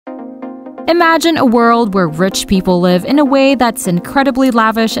Imagine a world where rich people live in a way that's incredibly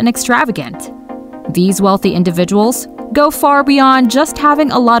lavish and extravagant. These wealthy individuals go far beyond just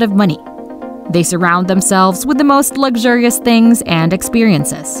having a lot of money. They surround themselves with the most luxurious things and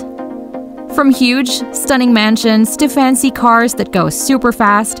experiences. From huge, stunning mansions to fancy cars that go super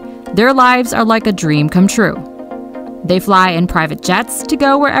fast, their lives are like a dream come true. They fly in private jets to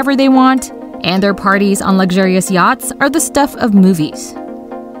go wherever they want, and their parties on luxurious yachts are the stuff of movies.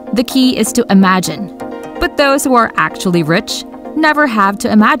 The key is to imagine, but those who are actually rich never have to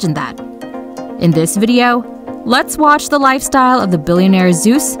imagine that. In this video, let's watch the lifestyle of the billionaire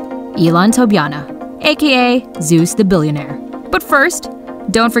Zeus, Ilan Tobianah, aka Zeus the Billionaire. But first,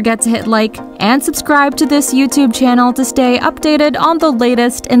 don't forget to hit like and subscribe to this YouTube channel to stay updated on the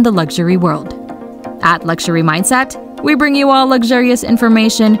latest in the luxury world. At Luxury Mindset, we bring you all luxurious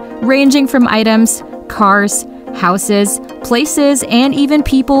information ranging from items, cars, houses, places, and even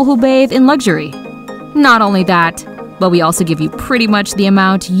people who bathe in luxury. Not only that, but we also give you pretty much the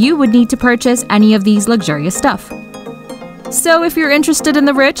amount you would need to purchase any of these luxurious stuff. So if you're interested in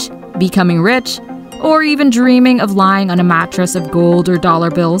the rich, becoming rich, or even dreaming of lying on a mattress of gold or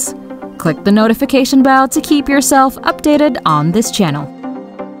dollar bills, click the notification bell to keep yourself updated on this channel.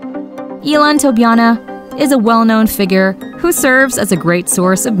 Ilan Tobianah is a well-known figure who serves as a great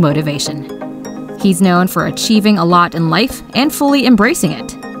source of motivation. He's known for achieving a lot in life and fully embracing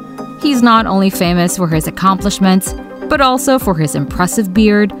it. He's not only famous for his accomplishments, but also for his impressive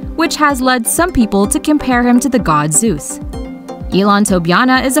beard, which has led some people to compare him to the god Zeus. Ilan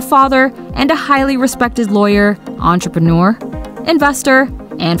Tobianah is a father and a highly respected lawyer, entrepreneur, investor,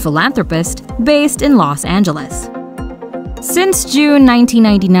 and philanthropist based in Los Angeles. Since June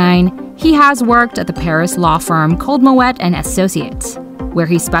 1999, he has worked at the Paris law firm called Moet & Associates, where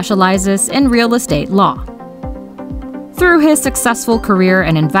he specializes in real estate law. Through his successful career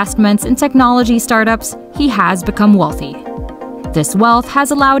and investments in technology startups, he has become wealthy. This wealth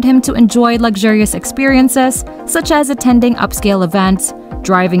has allowed him to enjoy luxurious experiences such as attending upscale events,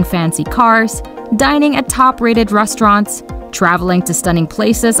 driving fancy cars, dining at top-rated restaurants, traveling to stunning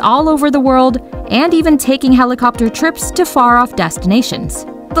places all over the world, and even taking helicopter trips to far-off destinations.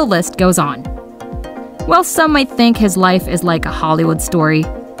 The list goes on. While some might think his life is like a Hollywood story,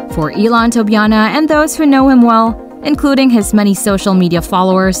 for Ilan Tobianah and those who know him well, including his many social media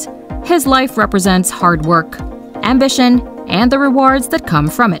followers, his life represents hard work, ambition, and the rewards that come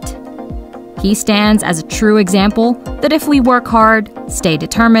from it. He stands as a true example that if we work hard, stay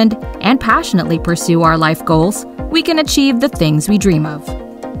determined, and passionately pursue our life goals, we can achieve the things we dream of.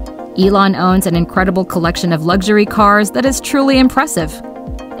 Ilan owns an incredible collection of luxury cars that is truly impressive.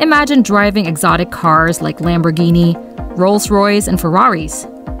 Imagine driving exotic cars like Lamborghini, Rolls-Royce, and Ferraris.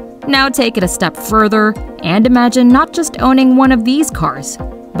 Now take it a step further and imagine not just owning one of these cars,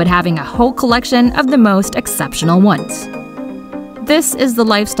 but having a whole collection of the most exceptional ones. This is the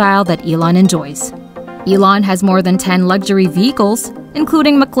lifestyle that Ilan enjoys. Ilan has more than 10 luxury vehicles,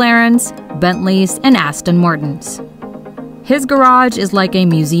 including McLarens, Bentleys, and Aston Martins. His garage is like a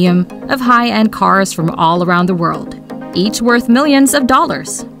museum of high-end cars from all around the world, each worth millions of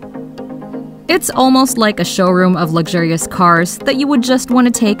dollars. It's almost like a showroom of luxurious cars that you would just want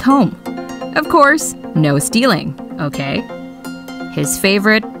to take home. Of course, no stealing, okay? His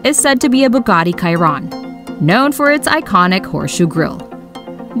favorite is said to be a Bugatti Chiron, known for its iconic horseshoe grille.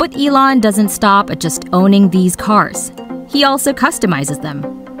 But Ilan doesn't stop at just owning these cars. He also customizes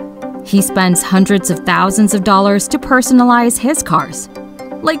them. He spends hundreds of thousands of dollars to personalize his cars,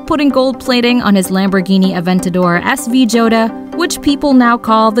 like putting gold plating on his Lamborghini Aventador SV Jota, which people now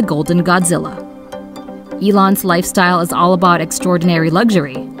call the Golden Godzilla. Ilan's lifestyle is all about extraordinary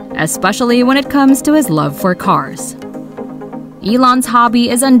luxury, especially when it comes to his love for cars. Ilan's hobby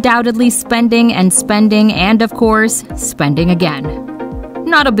is undoubtedly spending and of course, spending again.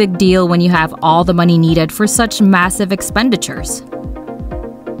 Not a big deal when you have all the money needed for such massive expenditures.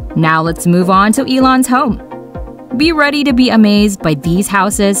 Now let's move on to Ilan's home. Be ready to be amazed by these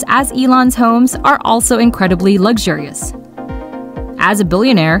houses, as Ilan's homes are also incredibly luxurious. As a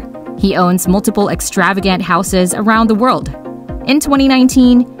billionaire, he owns multiple extravagant houses around the world. In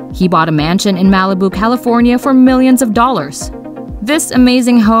 2019, he bought a mansion in Malibu, California for millions of dollars. This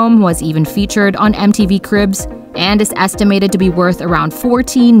amazing home was even featured on MTV Cribs and is estimated to be worth around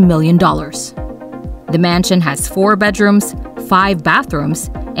 $14 million. The mansion has 4 bedrooms, 5 bathrooms,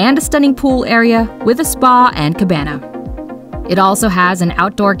 and a stunning pool area with a spa and cabana. It also has an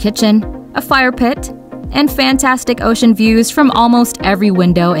outdoor kitchen, a fire pit, and fantastic ocean views from almost every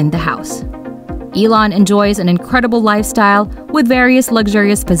window in the house. Ilan enjoys an incredible lifestyle with various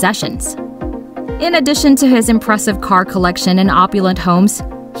luxurious possessions. In addition to his impressive car collection and opulent homes,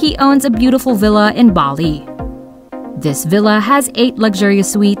 he owns a beautiful villa in Bali. This villa has 8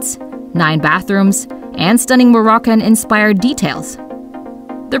 luxurious suites, 9 bathrooms, and stunning Moroccan-inspired details.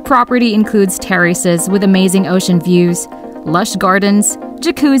 The property includes terraces with amazing ocean views, lush gardens,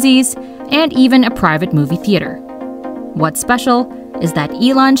 jacuzzis, and even a private movie theater. What's special is that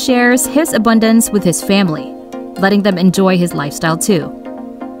Ilan shares his abundance with his family, letting them enjoy his lifestyle too.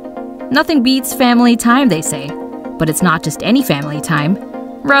 Nothing beats family time, they say, but it's not just any family time.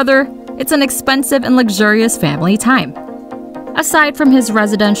 Rather, it's an expensive and luxurious family time. Aside from his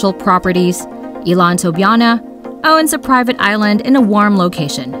residential properties, Ilan Tobianah owns a private island in a warm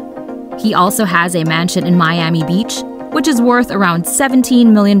location. He also has a mansion in Miami Beach, which is worth around $17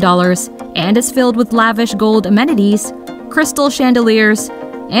 million and is filled with lavish gold amenities, crystal chandeliers,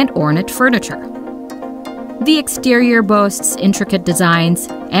 and ornate furniture. The exterior boasts intricate designs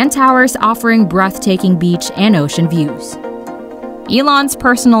and towers offering breathtaking beach and ocean views. Ilan's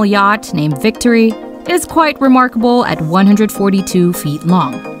personal yacht, named Victory, is quite remarkable at 142 feet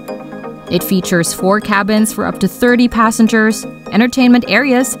long. It features 4 cabins for up to 30 passengers, entertainment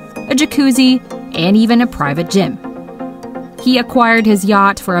areas, a jacuzzi, and even a private gym. He acquired his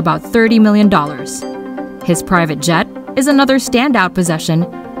yacht for about $30 million. His private jet is another standout possession,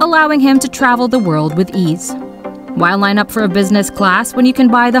 allowing him to travel the world with ease. Why line up for a business class when you can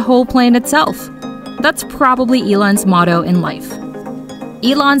buy the whole plane itself? That's probably Ilan's motto in life.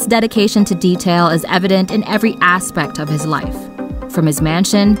 Ilan's dedication to detail is evident in every aspect of his life, from his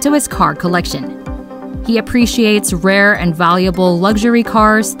mansion to his car collection. He appreciates rare and valuable luxury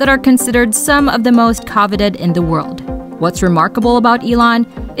cars that are considered some of the most coveted in the world. What's remarkable about Ilan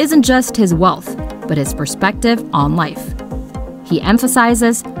isn't just his wealth, but his perspective on life. He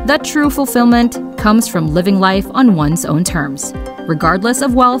emphasizes that true fulfillment comes from living life on one's own terms, regardless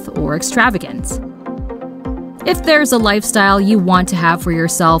of wealth or extravagance. If there's a lifestyle you want to have for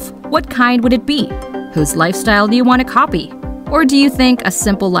yourself, what kind would it be? Whose lifestyle do you want to copy? Or do you think a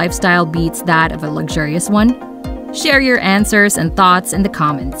simple lifestyle beats that of a luxurious one? Share your answers and thoughts in the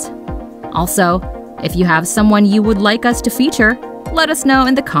comments. Also, if you have someone you would like us to feature, let us know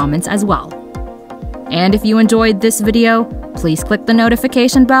in the comments as well. And if you enjoyed this video, please click the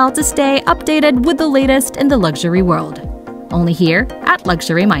notification bell to stay updated with the latest in the luxury world. Only here at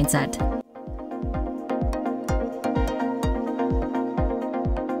Luxury Mindset.